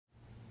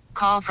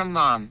Call from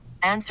mom.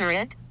 Answer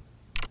it.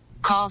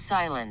 Call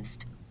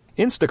silenced.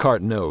 Instacart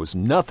knows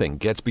nothing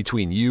gets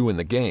between you and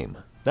the game.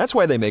 That's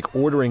why they make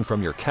ordering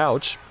from your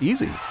couch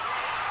easy.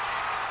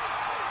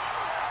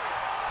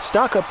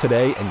 Stock up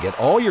today and get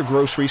all your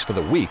groceries for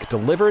the week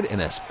delivered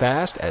in as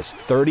fast as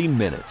 30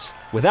 minutes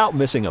without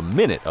missing a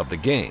minute of the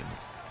game.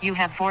 You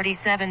have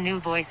 47 new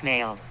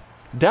voicemails.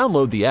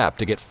 Download the app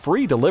to get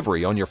free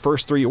delivery on your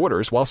first 3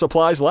 orders while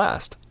supplies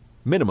last.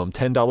 Minimum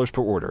 $10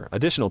 per order.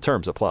 Additional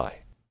terms apply.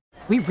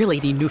 We really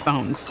need new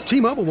phones.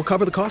 T-Mobile will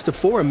cover the cost of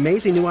 4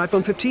 amazing new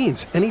iPhone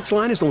 15s, and each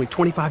line is only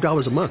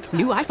 $25 a month.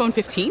 New iPhone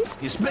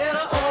 15s? It's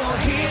better over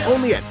here.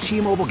 Only at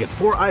T-Mobile, get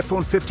 4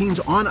 iPhone 15s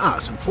on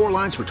us and 4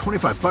 lines for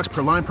 $25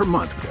 per line per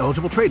month with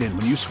eligible trade-in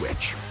when you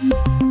switch.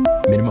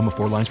 Minimum of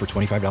 4 lines for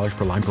 $25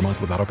 per line per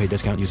month with autopay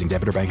discount using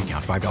debit or bank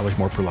account. $5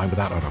 more per line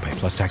without autopay,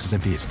 plus taxes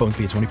and fees. Phone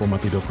fee at 24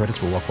 monthly bill credits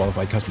for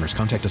well-qualified customers.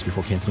 Contact us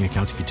before canceling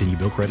account to continue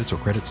bill credits or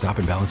credit stop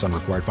and balance on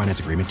required finance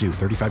agreement due.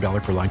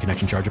 $35 per line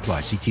connection charge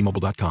applies. See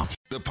T-Mobile.com.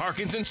 The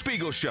Parkinson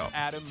Spiegel Show.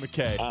 Adam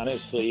McKay.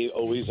 Honestly,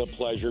 always a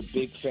pleasure.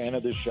 Big fan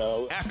of the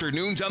show.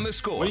 Afternoons on the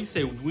Score. What do you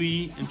say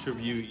we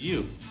interview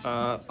you?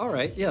 All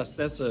right. Yes,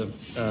 that's a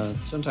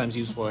sometimes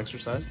useful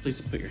exercise.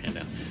 Please put your hand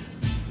down.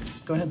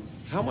 Go ahead.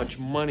 How much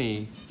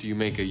money do you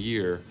make a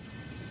year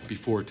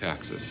before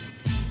taxes?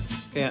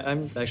 Okay,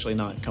 I'm actually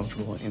not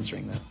comfortable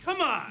answering that. Come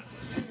on!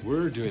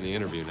 We're doing the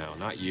interview now,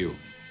 not you.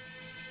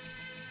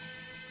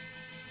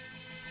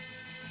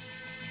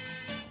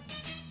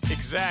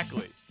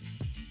 Exactly.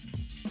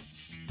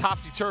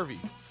 Topsy-turvy.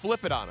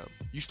 Flip it on them.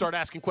 You start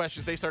asking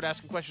questions, they start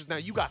asking questions. Now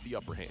you got the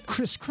upper hand.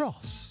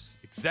 Crisscross.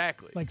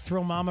 Exactly. Like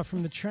throw mama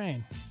from the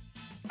train.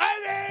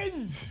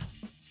 Evan!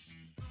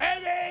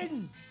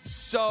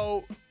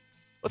 So,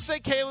 let's say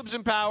Caleb's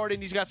empowered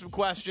and he's got some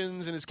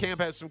questions and his camp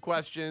has some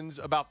questions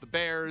about the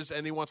Bears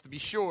and he wants to be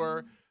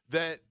sure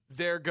that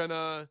they're going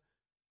to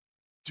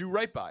do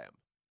right by him.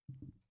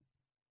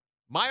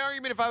 My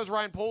argument, if I was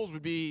Ryan Poles,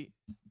 would be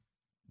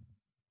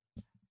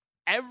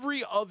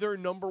every other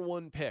number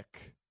 1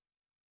 pick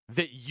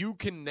that you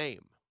can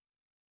name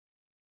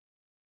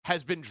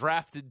has been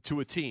drafted to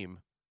a team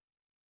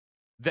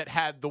that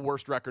had the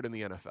worst record in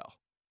the NFL.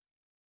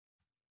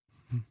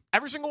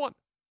 Every single one.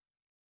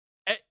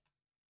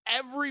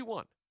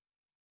 Everyone.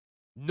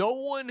 No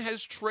one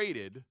has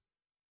traded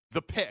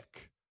the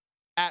pick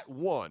at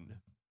 1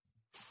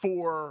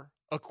 for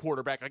a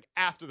quarterback, like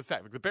after the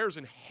fact. Like the Bears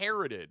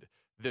inherited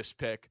this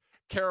pick.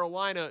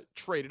 Carolina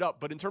traded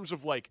up. But in terms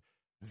of like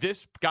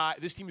this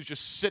team is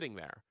just sitting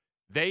there.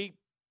 They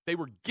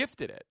were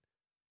gifted it.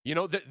 You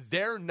know, that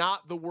they're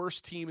not the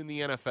worst team in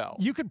the NFL.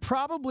 You could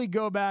probably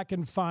go back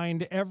and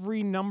find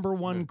every number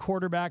 1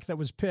 quarterback that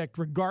was picked,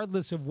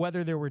 regardless of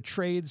whether there were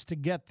trades to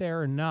get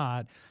there or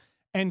not,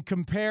 and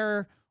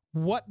compare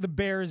what the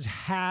Bears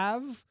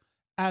have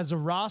as a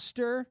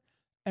roster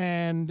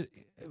and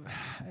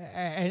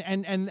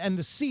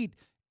the seat.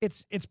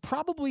 It's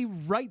probably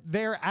right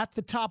there at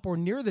the top or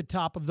near the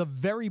top of the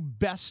very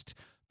best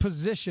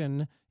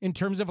position in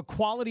terms of a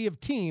quality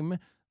of team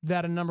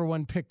that a number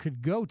 1 pick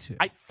could go to.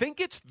 I think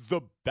it's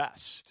the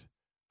best.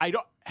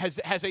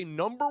 Has a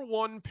number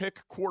 1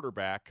 pick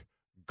quarterback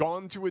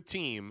gone to a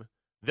team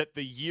that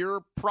the year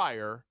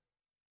prior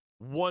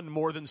won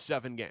more than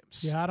 7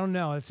 games? Yeah, I don't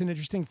know. It's an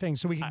interesting thing.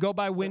 So we could go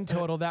by win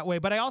total that way.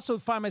 But I also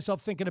find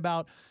myself thinking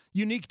about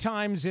unique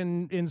times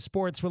in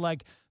sports where,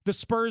 like, the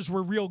Spurs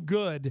were real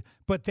good,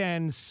 but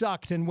then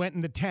sucked and went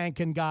in the tank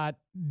and got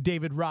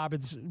David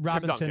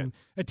Robinson,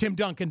 Tim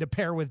Duncan to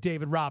pair with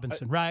David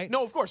Robinson, right?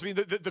 No, of course. I mean,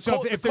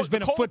 if there's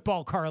been a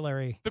football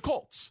corollary. The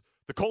Colts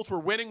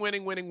were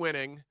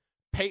winning.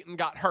 Peyton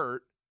got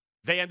hurt.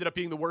 They ended up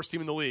being the worst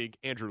team in the league,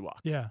 Andrew Luck.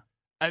 Yeah.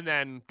 And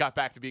then got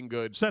back to being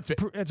good. So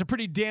that's a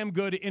pretty damn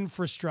good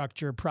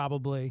infrastructure,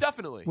 probably.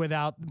 Definitely.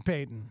 Without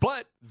Peyton.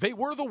 But they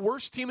were the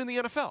worst team in the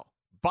NFL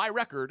by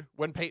record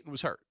when Peyton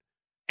was hurt.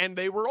 And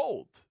they were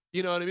old.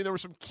 You know what I mean? There were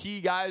some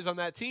key guys on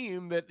that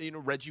team that, you know,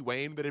 Reggie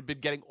Wayne, that had been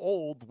getting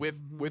old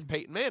with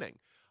Peyton Manning.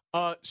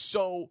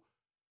 So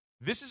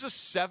this is a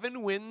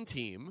 7-win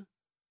team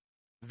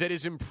that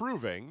is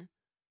improving,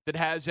 that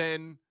has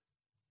an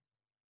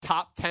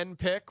top 10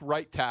 pick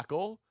right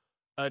tackle,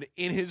 an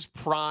in his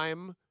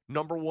prime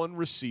number 1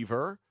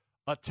 receiver,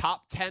 a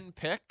top 10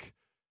 pick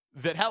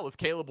that, hell, if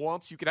Caleb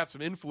wants, you could have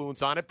some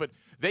influence on it, but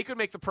they could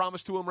make the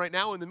promise to him right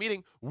now in the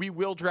meeting, we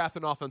will draft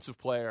an offensive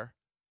player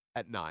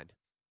at 9.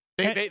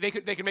 They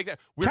can make that.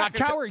 We're not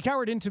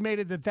Coward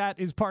intimated that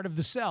is part of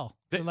the sell.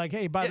 They're like,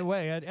 hey, by the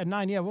way, at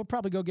 9, we'll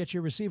probably go get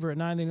your receiver at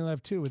 9, then you'll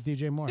have 2 with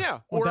DJ Moore. Yeah.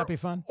 Would that be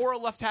fun? Or a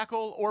left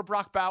tackle or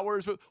Brock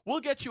Bowers, but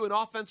we'll get you an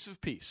offensive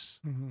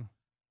piece. Mm-hmm.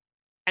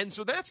 And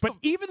so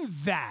even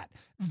that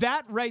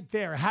right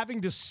there,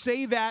 having to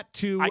say that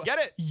to I get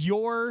it.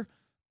 Your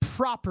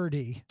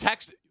property.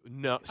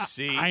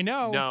 I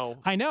know.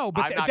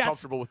 But I'm not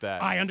comfortable with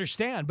that. I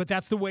understand, but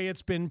that's the way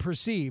it's been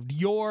perceived.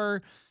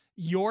 Your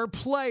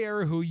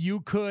player who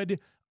you could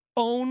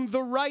own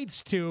the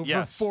rights to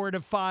for 4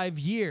 to 5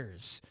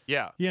 years.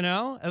 Yeah. You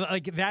know?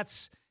 Like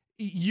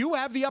you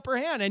have the upper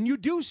hand, and you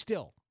do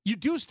still. You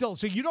do still,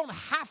 so you don't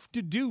have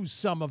to do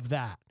some of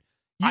that.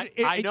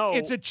 I know.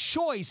 It's a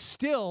choice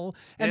still,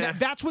 and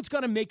that's what's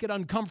going to make it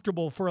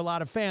uncomfortable for a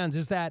lot of fans,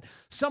 is that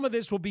some of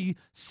this will be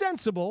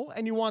sensible,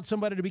 and you want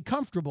somebody to be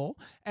comfortable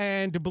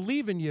and to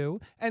believe in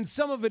you, and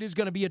some of it is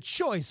going to be a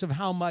choice of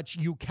how much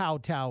you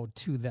kowtow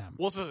to them.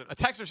 Well, so a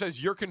texter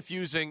says, you're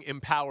confusing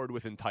empowered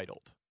with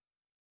entitled.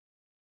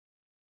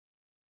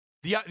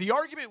 The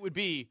argument would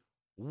be,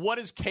 what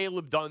has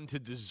Caleb done to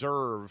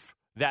deserve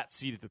that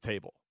seat at the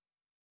table?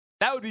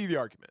 That would be the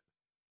argument.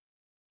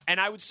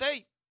 And I would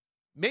say,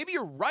 maybe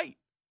you're right.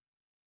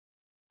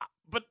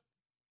 But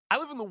I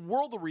live in the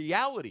world of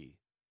reality.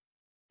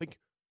 Like,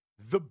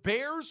 the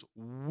Bears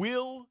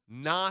will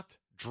not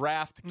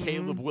draft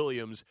Caleb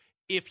Williams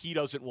if he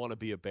doesn't want to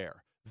be a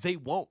Bear. They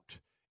won't.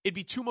 It'd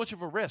be too much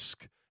of a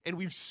risk. And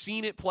we've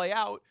seen it play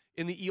out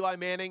in the Eli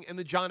Manning and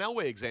the John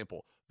Elway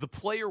example. The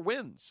player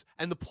wins.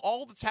 And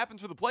all that's happened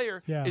for the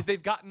player is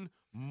they've gotten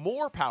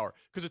more power.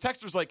 Because the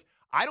texter's like,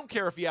 I don't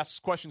care if he asks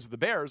questions of the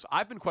Bears.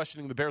 I've been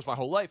questioning the Bears my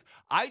whole life.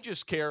 I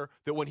just care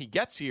that when he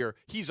gets here,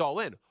 he's all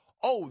in.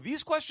 Oh,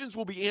 these questions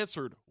will be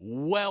answered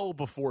well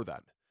before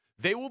then.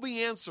 They will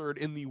be answered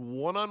in the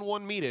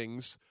one-on-one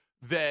meetings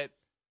that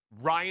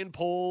Ryan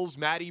Poles,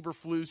 Matt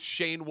Eberflus,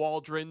 Shane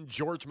Waldron,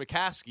 George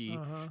McCaskey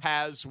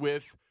has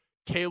with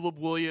Caleb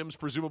Williams,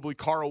 presumably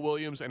Carl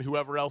Williams, and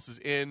whoever else is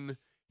in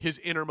his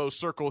innermost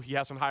circle. He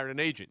hasn't hired an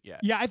agent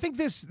yet. Yeah, I think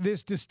this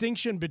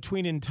distinction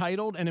between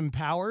entitled and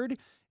empowered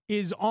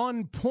is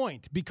on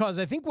point, because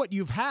I think what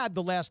you've had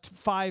the last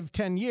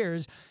 5-10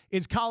 years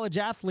is college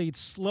athletes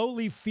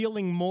slowly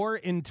feeling more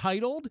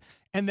entitled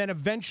and then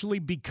eventually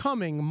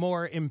becoming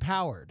more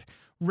empowered.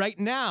 Right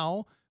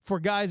now, for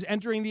guys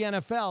entering the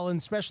NFL, and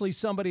especially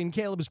somebody in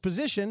Caleb's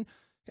position,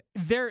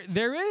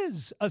 there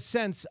is a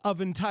sense of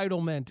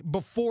entitlement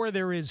before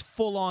there is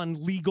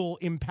full-on legal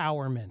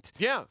empowerment.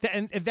 Yeah.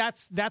 And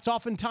that's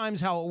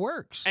oftentimes how it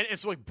works. And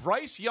it's like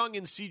Bryce Young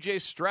and C.J.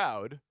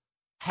 Stroud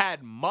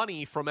had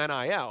money from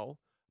NIL,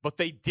 but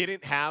they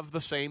didn't have the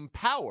same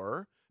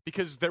power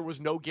because there was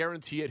no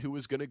guarantee at who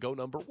was going to go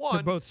number one.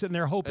 They're both sitting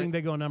there hoping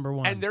they go number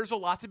one. And there's a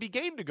lot to be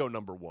gained to go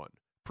number one.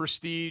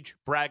 Prestige,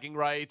 bragging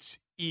rights,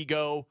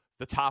 ego,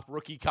 the top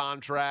rookie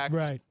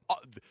contracts, right.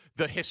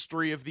 The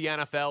history of the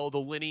NFL, the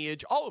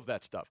lineage, all of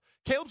that stuff.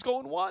 Caleb's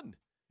going one.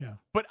 Yeah.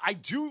 But I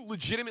do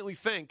legitimately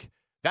think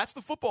that's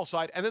the football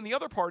side. And then the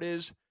other part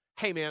is,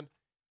 hey, man,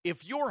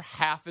 if you're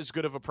half as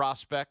good of a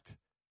prospect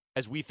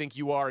as we think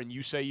you are and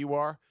you say you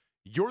are,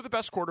 you're the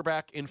best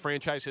quarterback in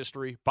franchise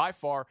history by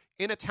far,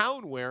 in a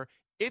town where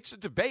it's a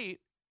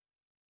debate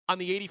on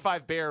the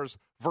 85 Bears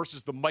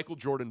versus the Michael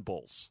Jordan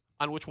Bulls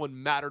on which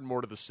one mattered more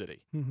to the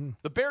city.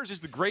 The Bears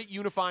is the great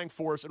unifying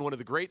force in one of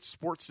the great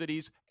sports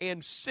cities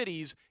and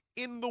cities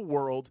in the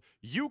world.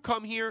 You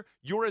come here,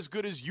 you're as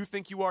good as you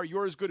think you are,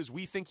 you're as good as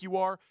we think you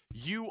are,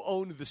 you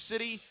own the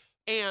city,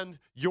 and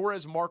you're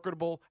as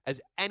marketable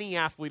as any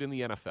athlete in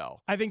the NFL.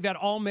 I think that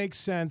all makes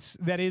sense.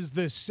 That is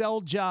the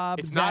sell job.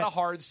 It's not a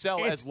hard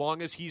sell as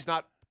long as he's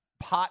not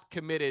pot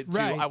committed to,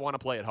 right. I want to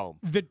play at home.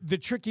 The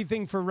tricky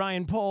thing for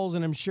Ryan Poles,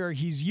 and I'm sure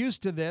he's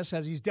used to this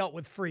as he's dealt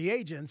with free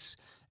agents,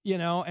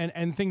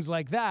 and things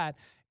like that,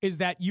 is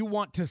that you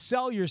want to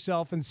sell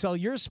yourself and sell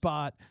your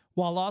spot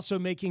while also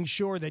making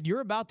sure that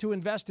you're about to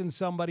invest in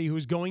somebody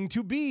who's going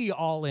to be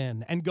all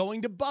in and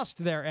going to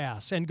bust their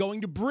ass and going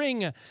to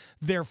bring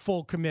their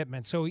full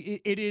commitment. So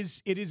it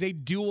is a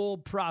dual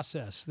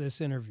process,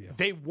 this interview.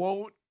 They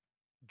won't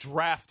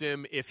draft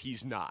him if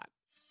he's not.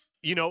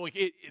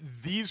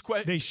 These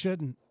questions. They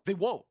shouldn't. They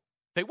won't.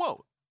 They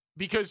won't.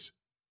 Because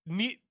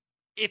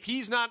if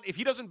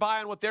he doesn't buy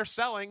on what they're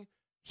selling,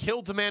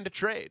 he'll demand a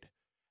trade.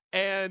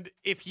 And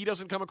if he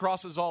doesn't come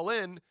across as all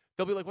in,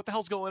 they'll be like, what the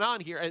hell's going on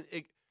here? And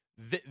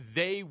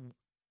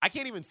I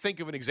can't even think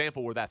of an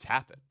example where that's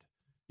happened.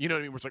 You know what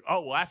I mean? Where it's like,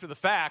 oh, well, after the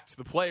fact,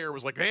 the player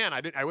was like, man,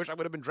 I wish I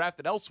would have been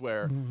drafted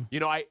elsewhere.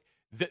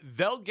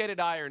 They'll get it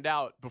ironed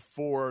out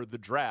before the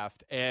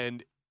draft,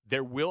 and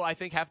there will, I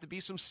think, have to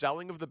be some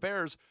selling of the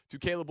Bears to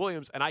Caleb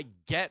Williams, and I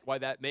get why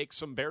that makes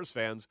some Bears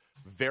fans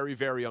very,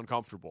 very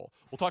uncomfortable.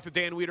 We'll talk to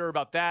Dan Wiederer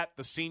about that,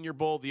 the Senior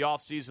Bowl, the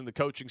offseason, the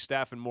coaching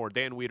staff, and more.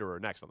 Dan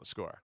Wiederer next on The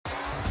Score.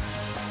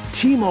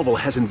 T-Mobile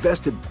has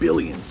invested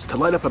billions to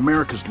light up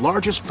America's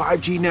largest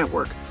 5G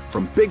network,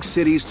 from big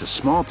cities to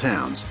small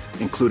towns,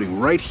 including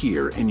right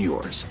here in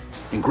yours.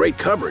 And great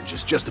coverage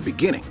is just the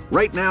beginning.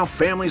 Right now,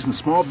 families and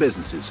small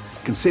businesses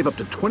can save up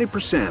to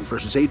 20%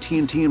 versus AT&T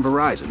and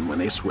Verizon when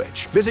they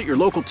switch. Visit your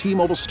local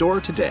T-Mobile store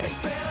today.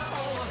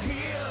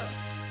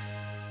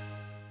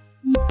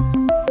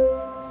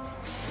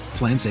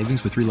 Plan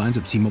savings with 3 lines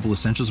of T-Mobile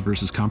Essentials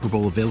versus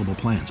comparable available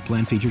plans.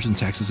 Plan features and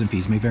taxes and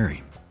fees may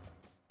vary.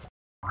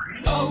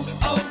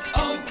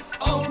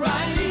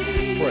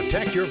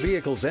 Protect your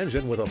vehicle's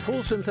engine with a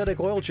full synthetic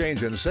oil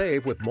change and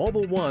save with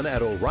Mobil 1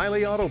 at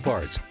O'Reilly Auto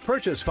Parts.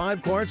 Purchase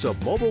 5 quarts of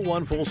Mobil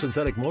 1 full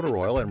synthetic motor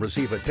oil and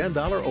receive a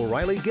 $10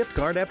 O'Reilly gift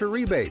card after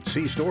rebate.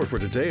 See store for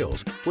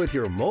details. With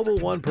your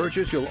Mobil 1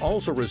 purchase, you'll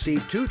also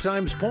receive 2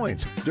 times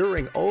points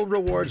during O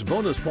Rewards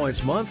Bonus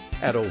Points Month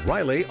at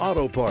O'Reilly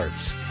Auto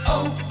Parts.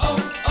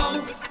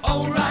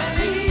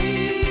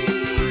 O'Reilly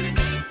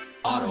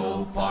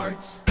Auto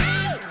Parts.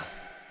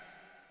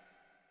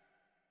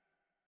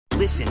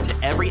 Listen to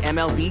every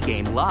MLB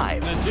game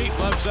live. In the deep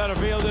left center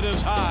field, it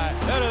is high,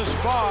 it is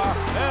far,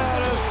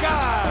 it is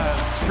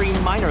gone.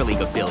 Stream minor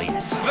league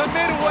affiliates. The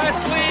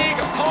Midwest League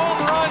home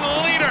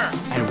run leader.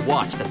 And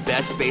watch the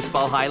best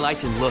baseball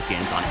highlights and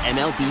look-ins on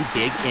MLB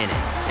Big Inning.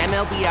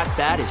 MLB At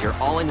Bat is your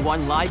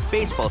all-in-one live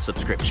baseball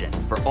subscription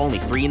for only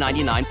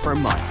 $3.99 per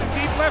month.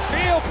 Deep left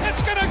field,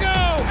 it's gonna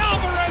go.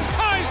 Alvarez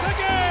ties the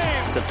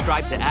game.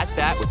 Subscribe to At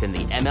Bat within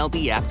the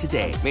MLB app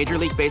today. Major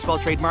League Baseball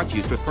trademarks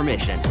used with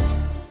permission.